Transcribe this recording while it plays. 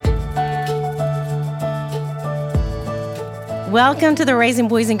Welcome to the Raising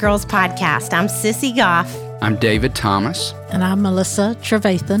Boys and Girls podcast. I'm Sissy Goff. I'm David Thomas. And I'm Melissa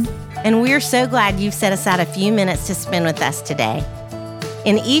Trevathan. And we're so glad you've set aside a few minutes to spend with us today.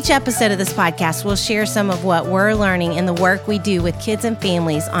 In each episode of this podcast, we'll share some of what we're learning in the work we do with kids and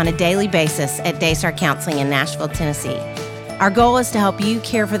families on a daily basis at Daystar Counseling in Nashville, Tennessee. Our goal is to help you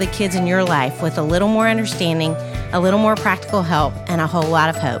care for the kids in your life with a little more understanding, a little more practical help, and a whole lot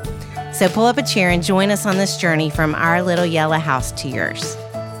of hope. So pull up a chair and join us on this journey from our little yellow house to yours.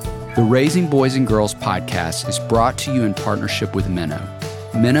 The Raising Boys and Girls podcast is brought to you in partnership with Minnow.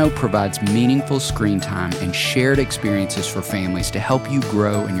 Minnow provides meaningful screen time and shared experiences for families to help you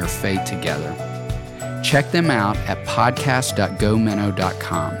grow in your faith together. Check them out at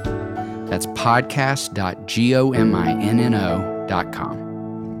podcast.gominnow.com. That's podcast.gominno.com.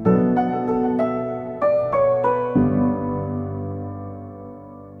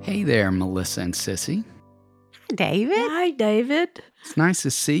 Hey there, Melissa and Sissy. Hi, David. Hi, David. It's nice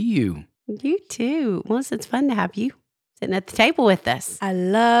to see you. You too. Melissa, it's fun to have you sitting at the table with us. I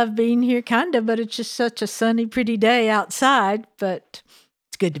love being here, but it's just such a sunny, pretty day outside, but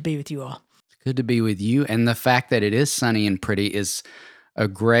it's good to be with you all. It's good to be with you. And the fact that it is sunny and pretty is a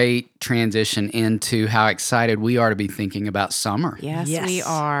great transition into how excited we are to be thinking about summer. Yes, we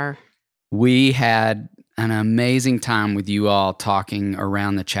are. We had an amazing time with you all talking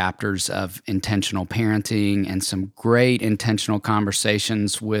around the chapters of intentional parenting and some great intentional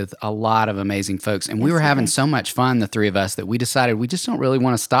conversations with a lot of amazing folks. And we were having so much fun, the three of us, that we decided we just don't really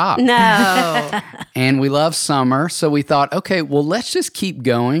want to stop. No. And we love summer. So we thought, okay, well, let's just keep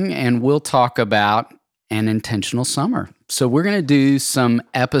going and we'll talk about an intentional summer. So we're going to do some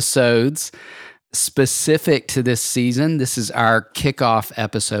episodes specific to this season. This is our kickoff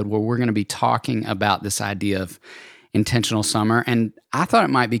episode where we're going to be talking about this idea of intentional summer. And I thought it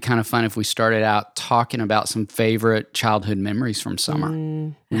might be kind of fun if we started out talking about some favorite childhood memories from summer.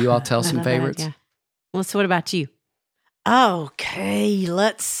 Will you all tell some favorites? Yeah. Melissa, what about you? Okay,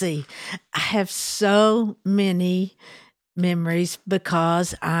 let's see. I have so many memories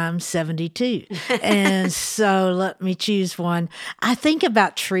because I'm 72. And so let me choose one. I think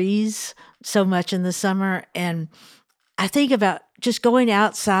about trees so much in the summer, and I think about just going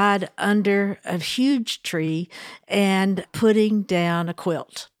outside under a huge tree and putting down a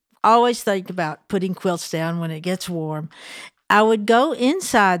quilt. Always think about putting quilts down when it gets warm. I would go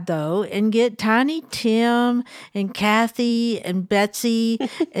inside, though, and get Tiny Tim and Kathy and Betsy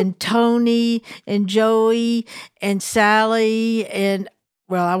and Tony and Joey and Sally and,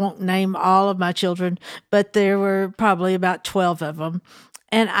 well, I won't name all of my children, but there were probably about 12 of them.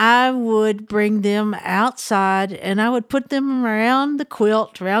 And I would bring them outside and I would put them around the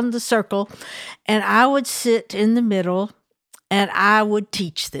quilt, around the circle, and I would sit in the middle and I would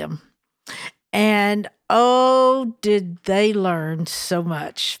teach them. And oh, did they learn so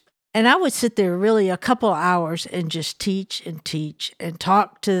much. And I would sit there really a couple hours and just teach and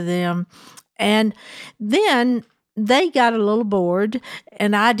talk to them. And then they got a little bored,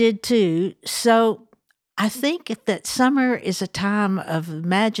 and I did too. So I think that summer is a time of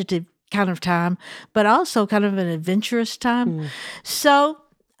imaginative kind of time, but also kind of an adventurous time. So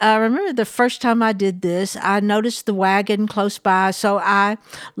I remember the first time I did this, I noticed the wagon close by, so I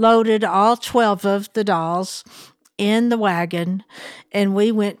loaded all 12 of the dolls in the wagon, and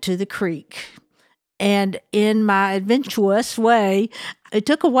we went to the creek. And in my adventurous way, it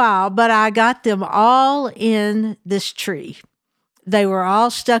took a while, but I got them all in this tree. They were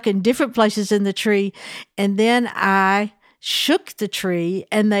all stuck in different places in the tree, and then I shook the tree,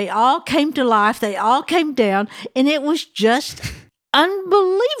 and they all came to life. They all came down, and it was just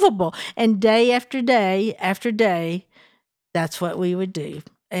unbelievable. And day after day after day, that's what we would do.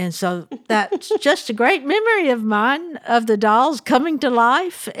 And so that's just a great memory of mine, of the dolls coming to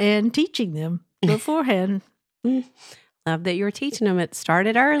life and teaching them beforehand. Love that you were teaching them. It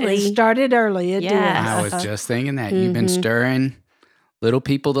started early. It started early. It did. I was just thinking that. You've been stirring little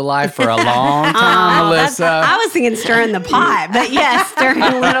people to life for a long time, Melissa. I was thinking stirring the pot, but yes, stirring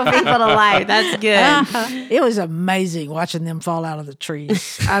little people to life. That's good. It was amazing watching them fall out of the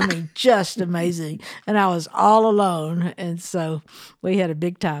trees. I mean, just amazing. And I was all alone. And so we had a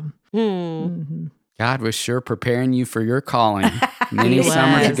big time. God was sure preparing you for your calling many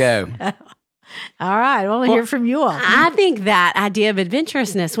summers ago. All right. I want to hear from you all. I think that idea of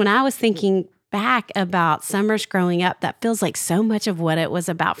adventurousness, when I was thinking back about summers growing up, that feels like so much of what it was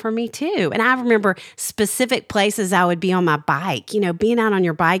about for me too. And I remember specific places I would be on my bike, being out on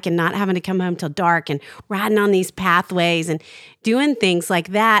your bike and not having to come home till dark and riding on these pathways and doing things like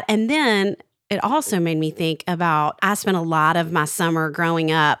that. And then it also made me think about, I spent a lot of my summer growing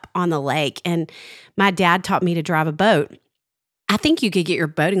up on the lake, and my dad taught me to drive a boat. I think you could get your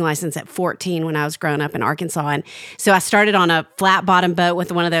boating license at 14 when I was growing up in Arkansas. And so I started on a flat bottom boat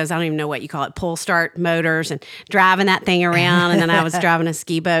with one of those, I don't even know what you call it, pull start motors, and driving that thing around. And then I was driving a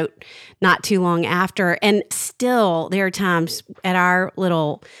ski boat not too long after. And still, there are times at our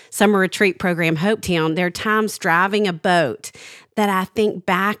little summer retreat program, Hopetown, there are times driving a boat that I think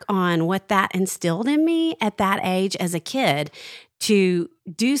back on what that instilled in me at that age as a kid, to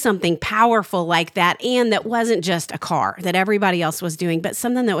do something powerful like that, and that wasn't just a car that everybody else was doing, but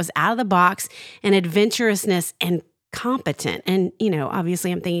something that was out of the box and adventurousness and competent. And,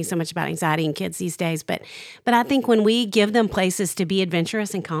 obviously I'm thinking so much about anxiety in kids these days, but I think when we give them places to be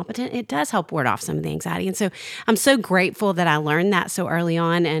adventurous and competent, it does help ward off some of the anxiety. And so I'm so grateful that I learned that so early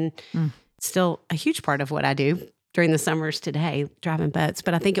on, and still a huge part of what I do during the summers today, driving boats.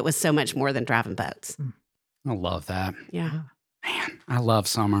 But I think it was so much more than driving boats. I love that. Yeah. Man, I love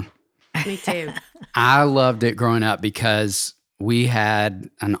summer. Me too. I loved it growing up because we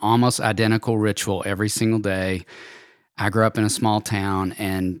had an almost identical ritual every single day. I grew up in a small town,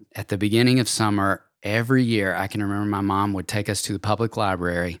 and at the beginning of summer, every year, I can remember my mom would take us to the public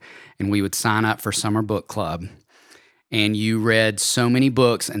library, and we would sign up for summer book club. And you read so many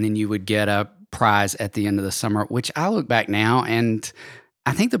books, and then you would get a prize at the end of the summer, which I look back now, and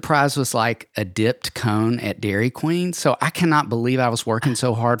I think the prize was like a dipped cone at Dairy Queen. So I cannot believe I was working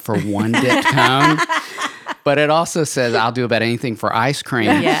so hard for one dipped cone. But it also says I'll do about anything for ice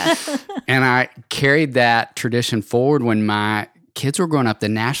cream. Yeah. And I carried that tradition forward when my kids were growing up. The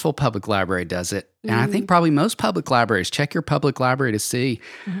Nashville Public Library does it. And I think probably most public libraries, check your public library to see.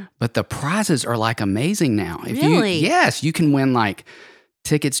 But the prizes are like amazing now. Really? Yes, you can win like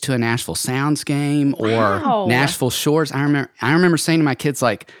tickets to a Nashville Sounds game or Nashville Shores. I remember saying to my kids,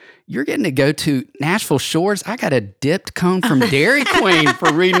 like, you're getting to go to Nashville Shores. I got a dipped cone from Dairy Queen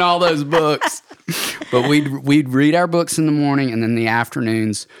for reading all those books. But we'd read our books in the morning, and then the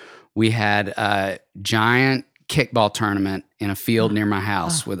afternoons we had a giant kickball tournament in a field near my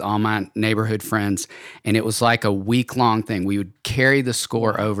house with all my neighborhood friends. And it was like a week-long thing. We would carry the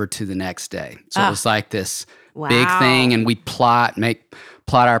score over to the next day. So it was like this big thing, and we'd plot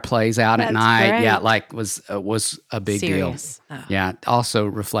our plays out at night. Great. Yeah, like was a big Serious. deal. Yeah, also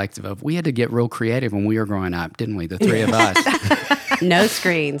reflective of we had to get real creative when we were growing up, didn't we? The three of us. No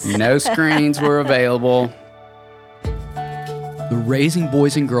screens. No screens were available. The Raising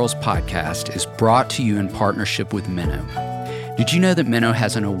Boys and Girls podcast is brought to you in partnership with Minnow. Did you know that Minnow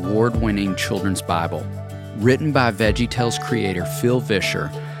has an award-winning children's Bible? Written by VeggieTales creator Phil Vischer,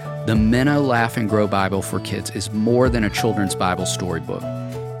 the Minnow Laugh and Grow Bible for Kids is more than a children's Bible storybook.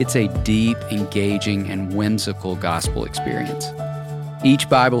 It's a deep, engaging, and whimsical gospel experience. Each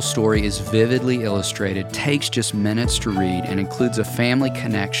Bible story is vividly illustrated, takes just minutes to read, and includes a family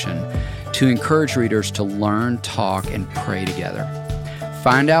connection to encourage readers to learn, talk, and pray together.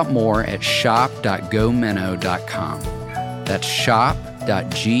 Find out more at shop.gominnow.com. That's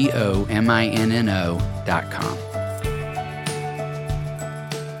shop.gominno.com.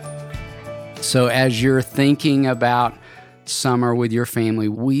 So as you're thinking about summer with your family,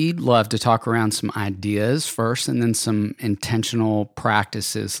 we'd love to talk around some ideas first and then some intentional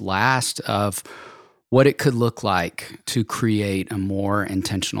practices last of what it could look like to create a more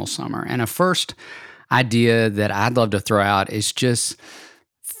intentional summer. And a first idea that I'd love to throw out is just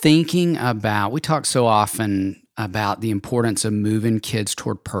thinking about, we talk so often about the importance of moving kids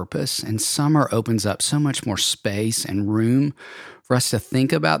toward purpose, and summer opens up so much more space and room for us to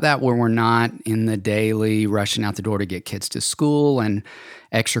think about that, where we're not in the daily rushing out the door to get kids to school and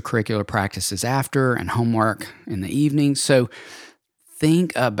extracurricular practices after and homework in the evening. So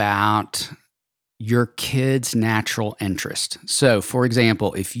think about your kid's natural interest. So for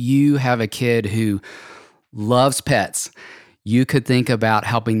example, if you have a kid who loves pets, you could think about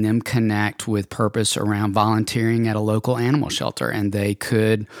helping them connect with purpose around volunteering at a local animal shelter, and they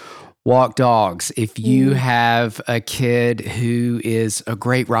could walk dogs. If you have a kid who is a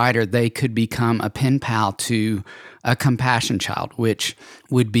great writer, they could become a pen pal to a compassion child, which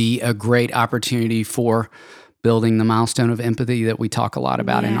would be a great opportunity for building the milestone of empathy that we talk a lot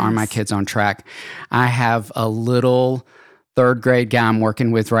about in Are My Kids on Track. I have a little third grade guy I'm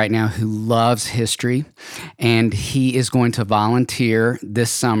working with right now who loves history, and he is going to volunteer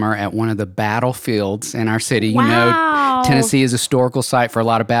this summer at one of the battlefields in our city. Wow. You know, Tennessee is a historical site for a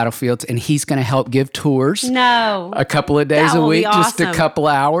lot of battlefields, and he's going to help give tours a couple of days a week, just a couple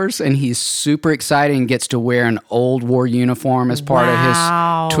hours, and he's super excited and gets to wear an old war uniform as part of his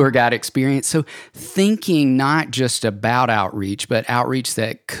tour guide experience. So thinking not just about outreach, but outreach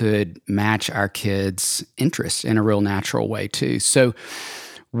that could match our kids' interests in a real natural way too. So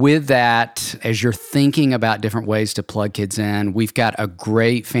with that, as you're thinking about different ways to plug kids in, we've got a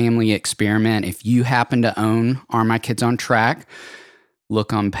great family experiment. If you happen to own Are My Kids on Track,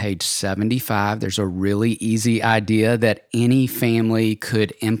 look on page 75. There's a really easy idea that any family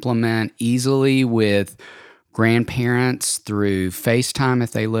could implement easily with grandparents, through FaceTime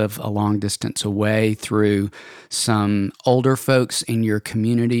if they live a long distance away, through some older folks in your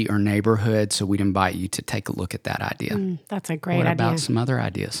community or neighborhood. So we'd invite you to take a look at that idea. That's a great What idea. about some other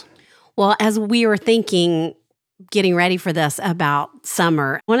ideas? Well, as we were thinking, getting ready for this about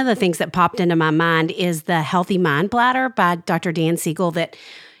summer, one of the things that popped into my mind is the Healthy Mind Platter by Dr. Dan Siegel that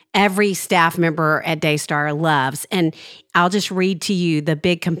every staff member at Daystar loves. And I'll just read to you the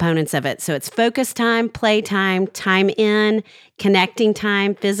big components of it. So it's focus time, play time, time in, connecting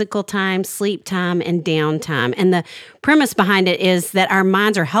time, physical time, sleep time, and downtime. And the premise behind it is that our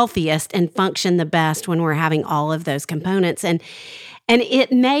minds are healthiest and function the best when we're having all of those components. And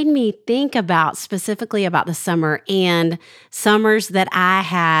it made me think about specifically about the summer and summers that I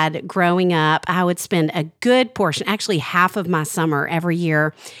had growing up. I would spend a good portion, actually half of my summer every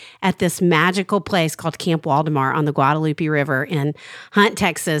year at this magical place called Camp Waldemar on the Guadalupe River in Hunt,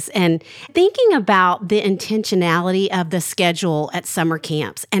 Texas. And thinking about the intentionality of the schedule at summer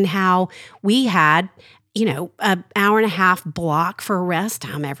camps and how we had an hour and a half block for rest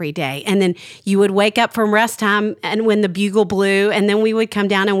time every day. And then you would wake up from rest time and when the bugle blew, and then we would come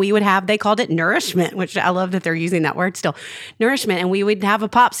down and we would have, they called it nourishment, which I love that they're using that word still, nourishment. And we would have a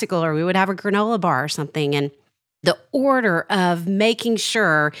popsicle or we would have a granola bar or something. And the order of making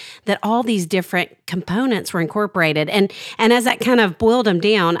sure that all these different components were incorporated. And as that kind of boiled them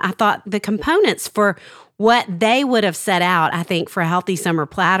down, I thought the components for what they would have set out, I think, for a healthy summer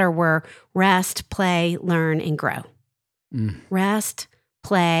platter were rest, play, learn, and grow. Rest,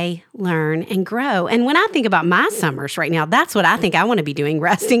 play, learn, and grow. And when I think about my summers right now, that's what I think I want to be doing,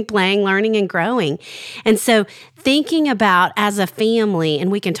 resting, playing, learning, and growing. And so thinking about as a family, and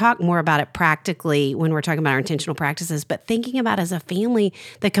we can talk more about it practically when we're talking about our intentional practices, but thinking about as a family,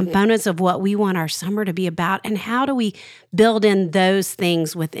 the components of what we want our summer to be about and how do we build in those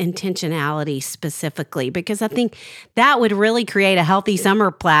things with intentionality specifically, because I think that would really create a healthy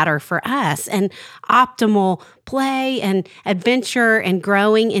summer platter for us and optimal play and adventure and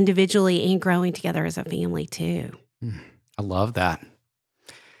growing individually and growing together as a family too. I love that.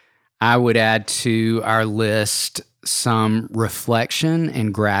 I would add to our list some reflection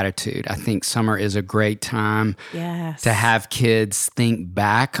and gratitude. I think summer is a great time to have kids think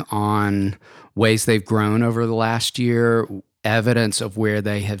back on ways they've grown over the last year, evidence of where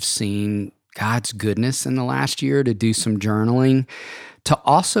they have seen God's goodness in the last year, to do some journaling, to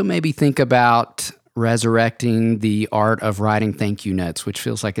also maybe think about resurrecting the art of writing thank you notes, which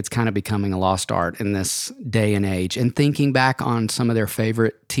feels like it's kind of becoming a lost art in this day and age, and thinking back on some of their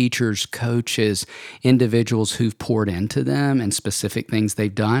favorite teachers, coaches, individuals who've poured into them and specific things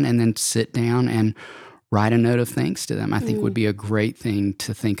they've done, and then sit down and write a note of thanks to them. I think would be a great thing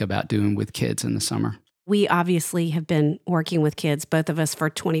to think about doing with kids in the summer. We obviously have been working with kids, both of us, for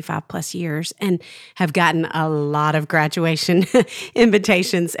 25 plus years and have gotten a lot of graduation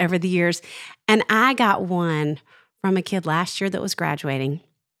invitations over the years. And I got one from a kid last year that was graduating,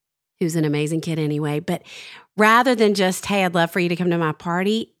 who's an amazing kid anyway. But rather than just, hey, I'd love for you to come to my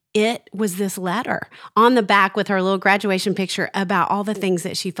party, it was this letter on the back with her little graduation picture about all the things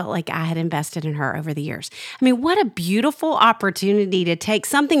that she felt like I had invested in her over the years. I mean, what a beautiful opportunity to take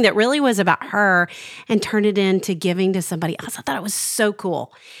something that really was about her and turn it into giving to somebody else. I thought it was so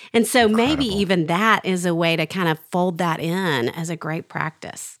cool. And so maybe even that is a way to kind of fold that in as a great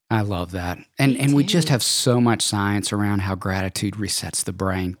practice. I love that. And we just have so much science around how gratitude resets the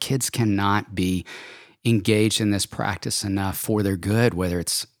brain. Kids cannot be engaged in this practice enough for their good, whether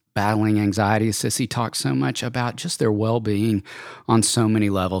it's battling anxiety, as Sissy talks so much about, just their well-being on so many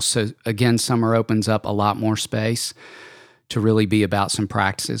levels. So again, summer opens up a lot more space to really be about some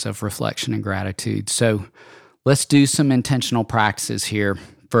practices of reflection and gratitude. So let's do some intentional practices here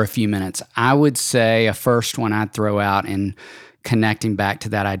for a few minutes. I would say a first one I'd throw out in connecting back to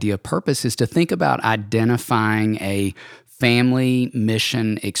that idea of purpose is to think about identifying a family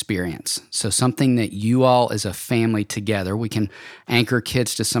mission experience. So something that you all as a family together, we can anchor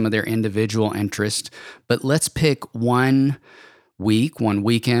kids to some of their individual interests, but let's pick one week, one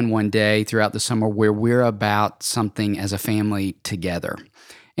weekend, one day throughout the summer where we're about something as a family together.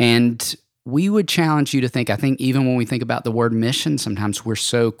 And we would challenge you to think, I think even when we think about the word mission, sometimes we're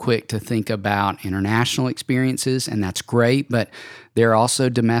so quick to think about international experiences, and that's great, but there are also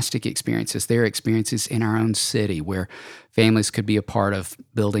domestic experiences. There are experiences in our own city where families could be a part of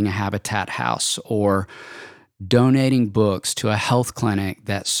building a habitat house or donating books to a health clinic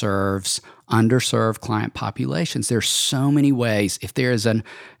that serves underserved client populations. There's so many ways. If there is an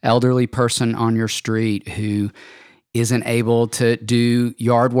elderly person on your street who isn't able to do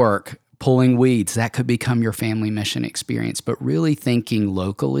yard work, pulling weeds, that could become your family mission experience, but really thinking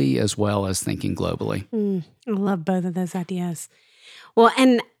locally as well as thinking globally. I love both of those ideas. Well,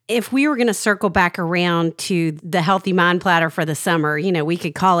 and if we were going to circle back around to the Healthy Mind Platter for the summer, we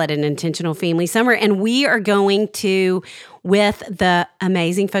could call it an intentional family summer. And we are going to, with the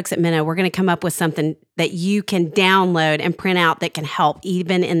amazing folks at Minna, we're going to come up with something that you can download and print out that can help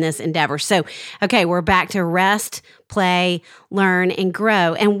even in this endeavor. So, okay, we're back to rest, play, learn, and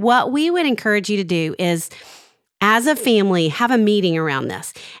grow. And what we would encourage you to do is, as a family, have a meeting around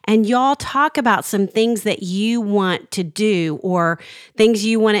this, and y'all talk about some things that you want to do or things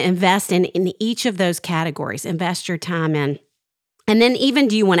you want to invest in each of those categories, invest your time in. And then even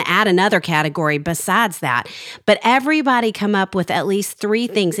do you want to add another category besides that? But everybody come up with at least 3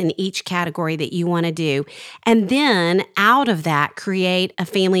 things in each category that you want to do. And then out of that, create a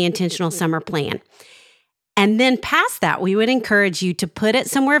family intentional summer plan. And then past that, we would encourage you to put it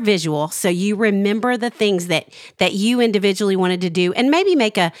somewhere visual so you remember the things that you individually wanted to do, and maybe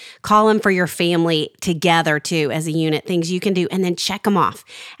make a column for your family together too as a unit, things you can do, and then check them off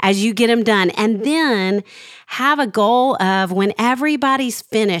as you get them done. And then have a goal of when everybody's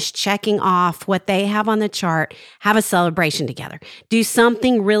finished checking off what they have on the chart, have a celebration together. Do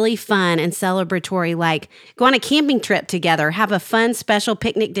something really fun and celebratory, like go on a camping trip together, have a fun special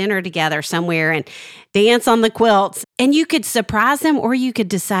picnic dinner together somewhere, and dance on the quilts. And you could surprise them, or you could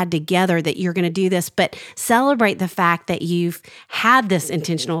decide together that you're going to do this, but celebrate the fact that you've had this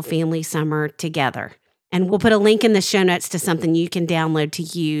intentional family summer together. And we'll put a link in the show notes to something you can download to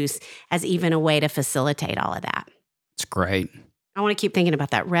use as even a way to facilitate all of that. It's great. I want to keep thinking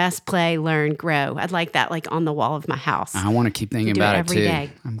about that. Rest, play, learn, grow. I'd like that on the wall of my house. I want to keep thinking about it too.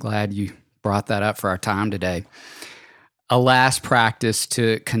 Day. I'm glad you brought that up for our time today. A last practice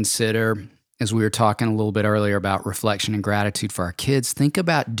to consider, as we were talking a little bit earlier about reflection and gratitude for our kids, think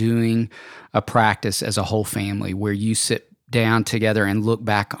about doing a practice as a whole family where you sit down together and look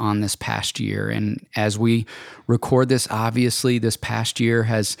back on this past year. And as we record this, obviously this past year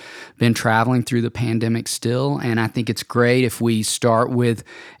has been traveling through the pandemic still. And I think it's great if we start with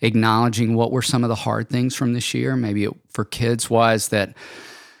acknowledging what were some of the hard things from this year. Maybe for kids was that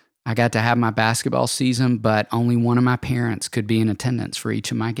I got to have my basketball season, but only one of my parents could be in attendance for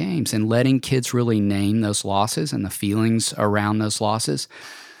each of my games, and letting kids really name those losses and the feelings around those losses.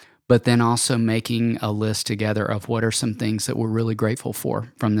 But then also making a list together of what are some things that we're really grateful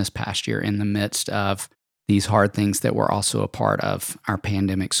for from this past year in the midst of these hard things that were also a part of our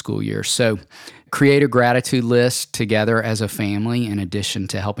pandemic school year. So create a gratitude list together as a family in addition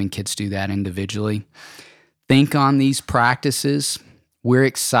to helping kids do that individually. Think on these practices. We're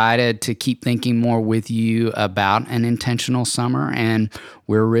excited to keep thinking more with you about an intentional summer, and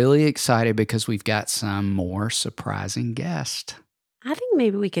we're really excited because we've got some more surprising guests. I think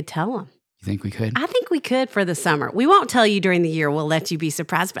maybe we could tell them. You think we could? I think we could for the summer. We won't tell you during the year. We'll let you be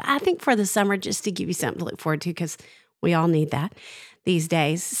surprised. But I think for the summer, just to give you something to look forward to, because we all need that these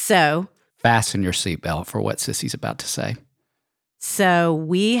days. So fasten your seatbelt for what Sissy's about to say. So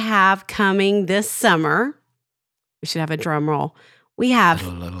we have coming this summer, we should have a drum roll. We have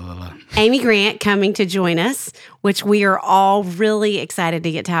Amy Grant coming to join us, which we are all really excited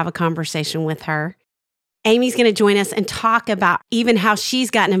to get to have a conversation with her. Amy's going to join us and talk about even how she's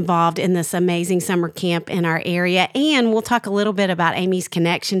gotten involved in this amazing summer camp in our area. And we'll talk a little bit about Amy's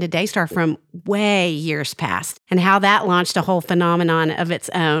connection to Daystar from way years past and how that launched a whole phenomenon of its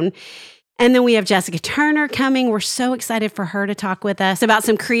own. And then we have Jessica Turner coming. We're so excited for her to talk with us about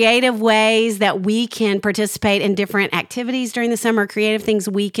some creative ways that we can participate in different activities during the summer, creative things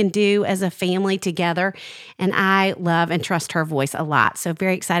we can do as a family together. And I love and trust her voice a lot. So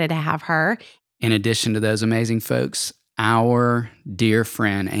very excited to have her. In addition to those amazing folks, our dear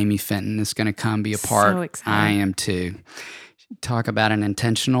friend Amy Fenton is going to come be a part. So excited. I am too. Talk about an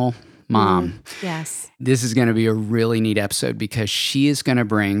intentional mom. Yes. This is going to be a really neat episode because she is going to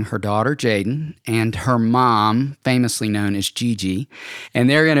bring her daughter Jaden and her mom, famously known as Gigi, and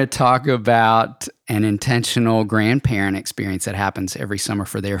they're going to talk about an intentional grandparent experience that happens every summer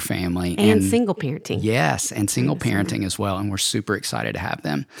for their family. And single parenting. Yes, and single parenting as well. And we're super excited to have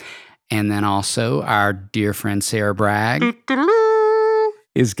them. And then also our dear friend Sarah Bragg.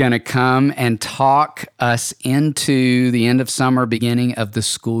 is going to come and talk us into the end of summer, beginning of the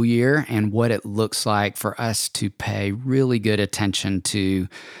school year, and what it looks like for us to pay really good attention to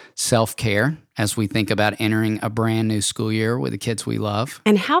self-care as we think about entering a brand new school year with the kids we love.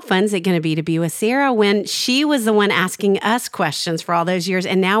 And how fun is it going to be with Sarah when she was the one asking us questions for all those years,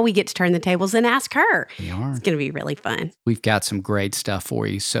 and now we get to turn the tables and ask her. We are. It's going to be really fun. We've got some great stuff for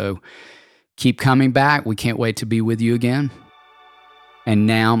you, so keep coming back. We can't wait to be with you again. And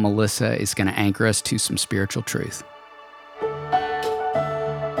now Melissa is going to anchor us to some spiritual truth.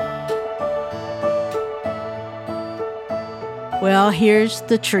 Well, here's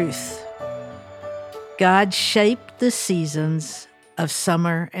the truth. God shaped the seasons of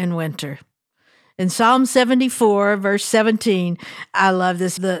summer and winter. In Psalm 74, verse 17, I love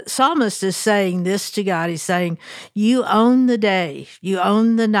this. The psalmist is saying this to God. He's saying, you own the day, you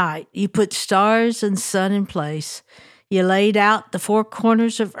own the night, you put stars and sun in place. You laid out the four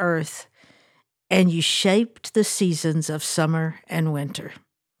corners of earth, and you shaped the seasons of summer and winter.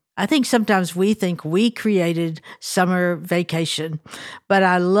 I think sometimes we think we created summer vacation, but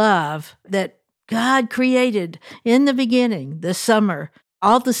I love that God created in the beginning, the summer,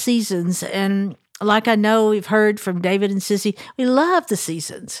 all the seasons. And like I know we've heard from David and Sissy, we love the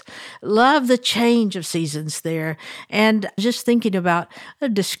seasons, love the change of seasons there. And just thinking about a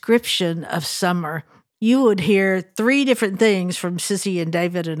description of summer, you would hear three different things from Sissy and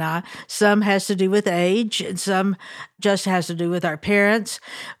David and I. Some has to do with age, and some just has to do with our parents.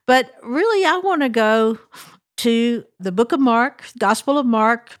 But really, I want to go to the book of Mark, Gospel of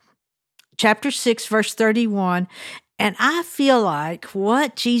Mark, chapter 6, verse 31. And I feel like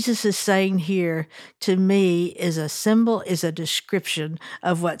what Jesus is saying here to me is a symbol, is a description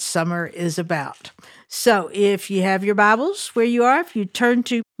of what summer is about. So if you have your Bibles where you are, if you turn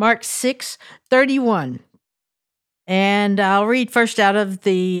to Mark 6:31, and I'll read first out of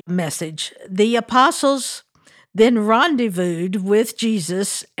the Message. The apostles then rendezvoused with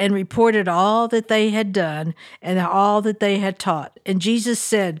Jesus and reported all that they had done and all that they had taught. And Jesus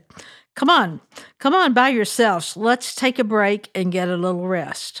said, Come on by yourselves. Let's take a break and get a little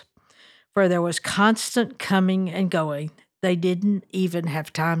rest. For there was constant coming and going. They didn't even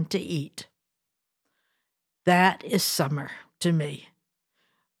have time to eat. That is summer to me.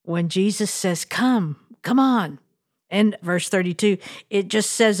 When Jesus says, come on. And verse 32, it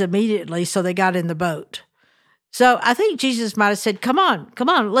just says immediately, so they got in the boat. So I think Jesus might have said, come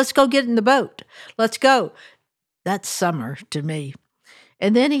on, let's go get in the boat. Let's go. That's summer to me.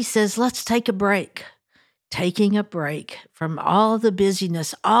 And then he says, let's take a break. Taking a break from all the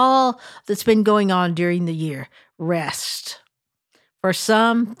busyness, all that's been going on during the year. Rest. For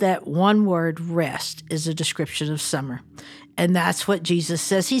some, that one word, rest, is a description of summer. And that's what Jesus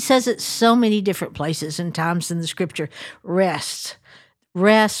says. He says it so many different places and times in the scripture. Rest.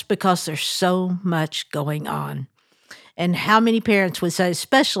 Rest because there's so much going on. And how many parents would say,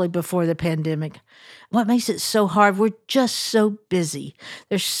 especially before the pandemic, what makes it so hard? We're just so busy.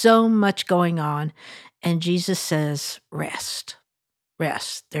 There's so much going on. And Jesus says, rest.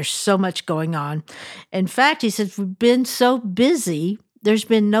 Rest. There's so much going on. In fact, he says, we've been so busy, there's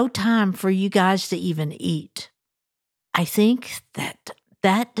been no time for you guys to even eat. I think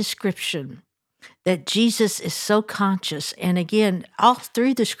that description, that Jesus is so conscious, and again, all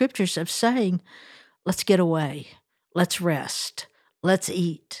through the scriptures of saying, let's get away, let's rest, let's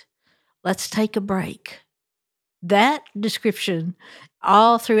eat, let's take a break. That description,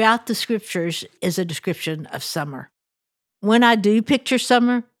 all throughout the scriptures, is a description of summer. When I do picture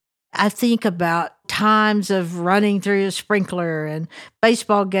summer, I think about times of running through a sprinkler and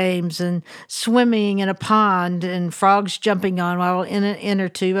baseball games and swimming in a pond and frogs jumping on while in an inner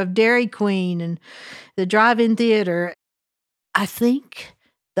tube of Dairy Queen and the drive-in theater. I think,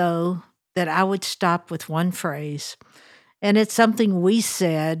 though, that I would stop with one phrase, and it's something we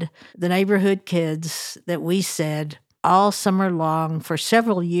said, the neighborhood kids, that we said all summer long for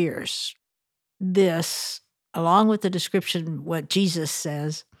several years. This, along with the description, what Jesus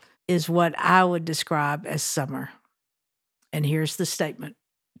says, is what I would describe as summer. And here's the statement.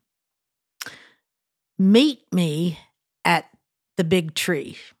 Meet me at the big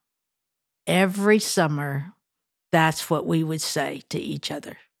tree. Every summer, that's what we would say to each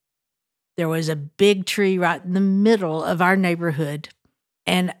other. There was a big tree right in the middle of our neighborhood,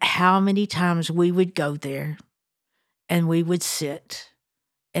 and how many times we would go there, and we would sit,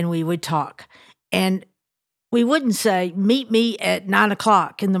 and we would talk. And we wouldn't say, meet me at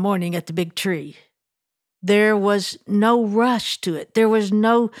 9:00 in the morning at the big tree. There was no rush to it. There was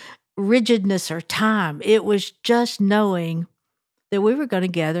no rigidness or time. It was just knowing that we were going to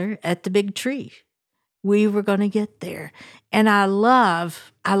gather at the big tree. we were going to get there. And I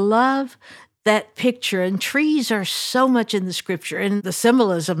love that picture. And trees are so much in the Scripture and the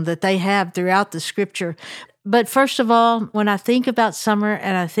symbolism that they have throughout the Scripture. But first of all, when I think about summer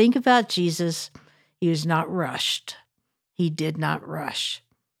and I think about Jesus, he was not rushed. He did not rush.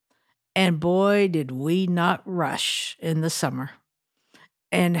 And boy, did we not rush in the summer.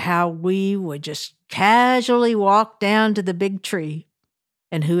 And how we would just casually walk down to the big tree,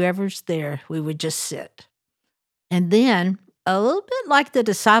 and whoever's there, we would just sit. And then, a little bit like the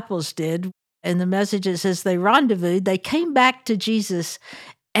disciples did, in the message it says they rendezvoused, they came back to Jesus,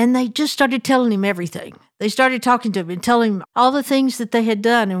 and they just started telling him everything. They started talking to him and telling him all the things that they had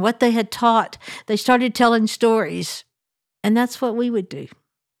done and what they had taught. They started telling stories. And that's what we would do.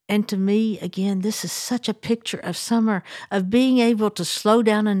 And to me, again, this is such a picture of summer, of being able to slow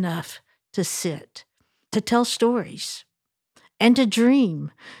down enough to sit, to tell stories, and to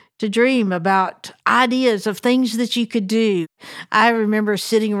dream about ideas of things that you could do. I remember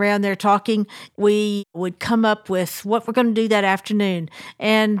sitting around there talking. We would come up with what we're going to do that afternoon.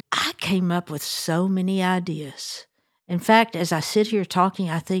 And I came up with so many ideas. In fact, as I sit here talking,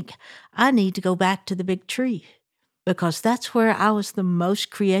 I think I need to go back to the big tree, because that's where I was the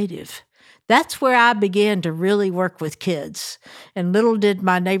most creative. That's where I began to really work with kids. And little did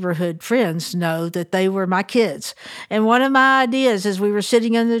my neighborhood friends know that they were my kids. And one of my ideas as we were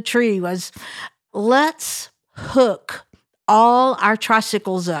sitting under the tree was, let's hook all our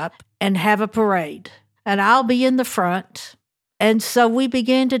tricycles up and have a parade. And I'll be in the front. And so we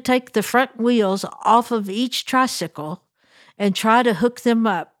began to take the front wheels off of each tricycle and try to hook them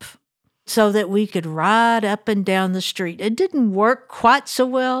up so that we could ride up and down the street. It didn't work quite so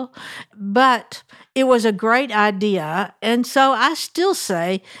well, but it was a great idea. And so I still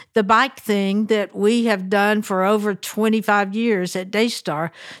say the bike thing that we have done for over 25 years at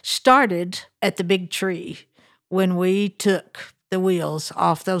Daystar started at the big tree when we took the wheels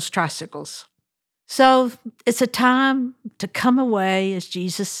off those tricycles. So it's a time to come away, as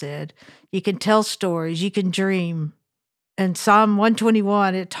Jesus said. You can tell stories, you can dream. In Psalm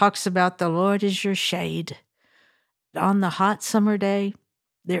 121, it talks about the Lord is your shade. On the hot summer day,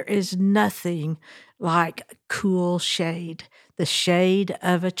 there is nothing like cool shade, the shade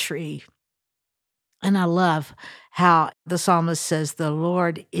of a tree. And I love how the psalmist says, the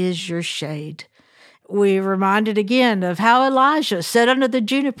Lord is your shade. We're reminded again of how Elijah sat under the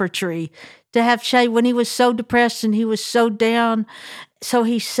juniper tree to have shade when he was so depressed and he was so down. So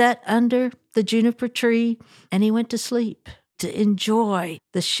he sat under the juniper tree and he went to sleep to enjoy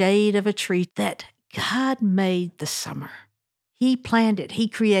the shade of a tree that God made the summer. He planned it. He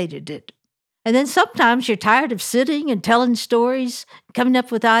created it. And then sometimes you're tired of sitting and telling stories, coming up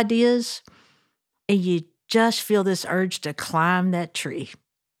with ideas, and you just feel this urge to climb that tree.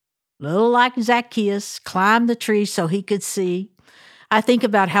 A little like Zacchaeus, climb the tree so he could see. I think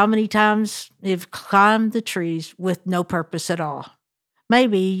about how many times you've climbed the trees with no purpose at all.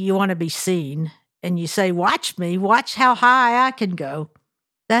 Maybe you want to be seen, and you say, watch me, watch how high I can go.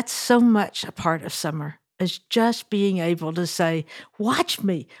 That's so much a part of summer, is just being able to say, watch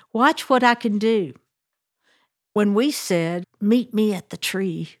me, watch what I can do. When we said, meet me at the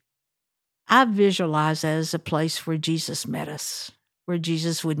tree, I visualize that as a place where Jesus met us, where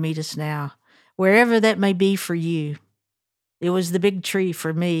Jesus would meet us now, wherever that may be for you. It was the big tree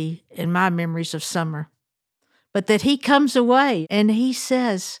for me in my memories of summer. But that he comes away and he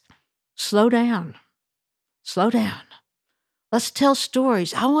says, slow down, slow down. Let's tell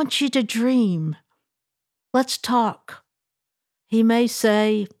stories. I want you to dream. Let's talk. He may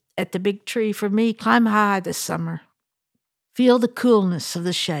say at the big tree for me, climb high this summer. Feel the coolness of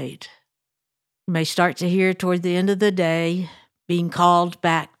the shade. You may start to hear toward the end of the day being called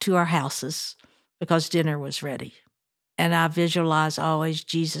back to our houses because dinner was ready. And I visualize always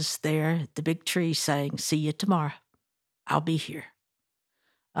Jesus there at the big tree saying, see you tomorrow. I'll be here.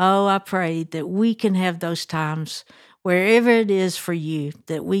 Oh, I pray that we can have those times wherever it is for you,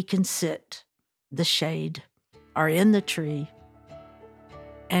 that we can sit in the shade or in the tree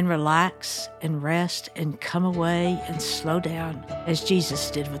and relax and rest and come away and slow down as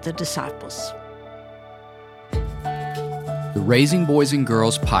Jesus did with the disciples. The Raising Boys and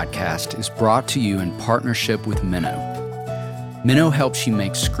Girls podcast is brought to you in partnership with Minnow. Minnow helps you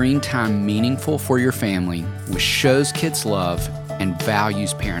make screen time meaningful for your family with shows kids love and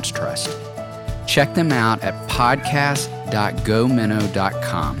values parents trust. Check them out at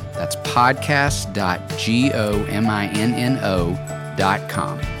podcast.gominnow.com. That's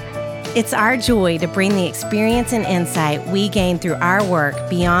podcast.gominno.com. It's our joy to bring the experience and insight we gain through our work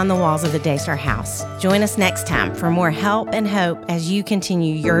beyond the walls of the Daystar House. Join us next time for more help and hope as you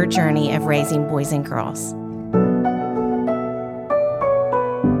continue your journey of raising boys and girls.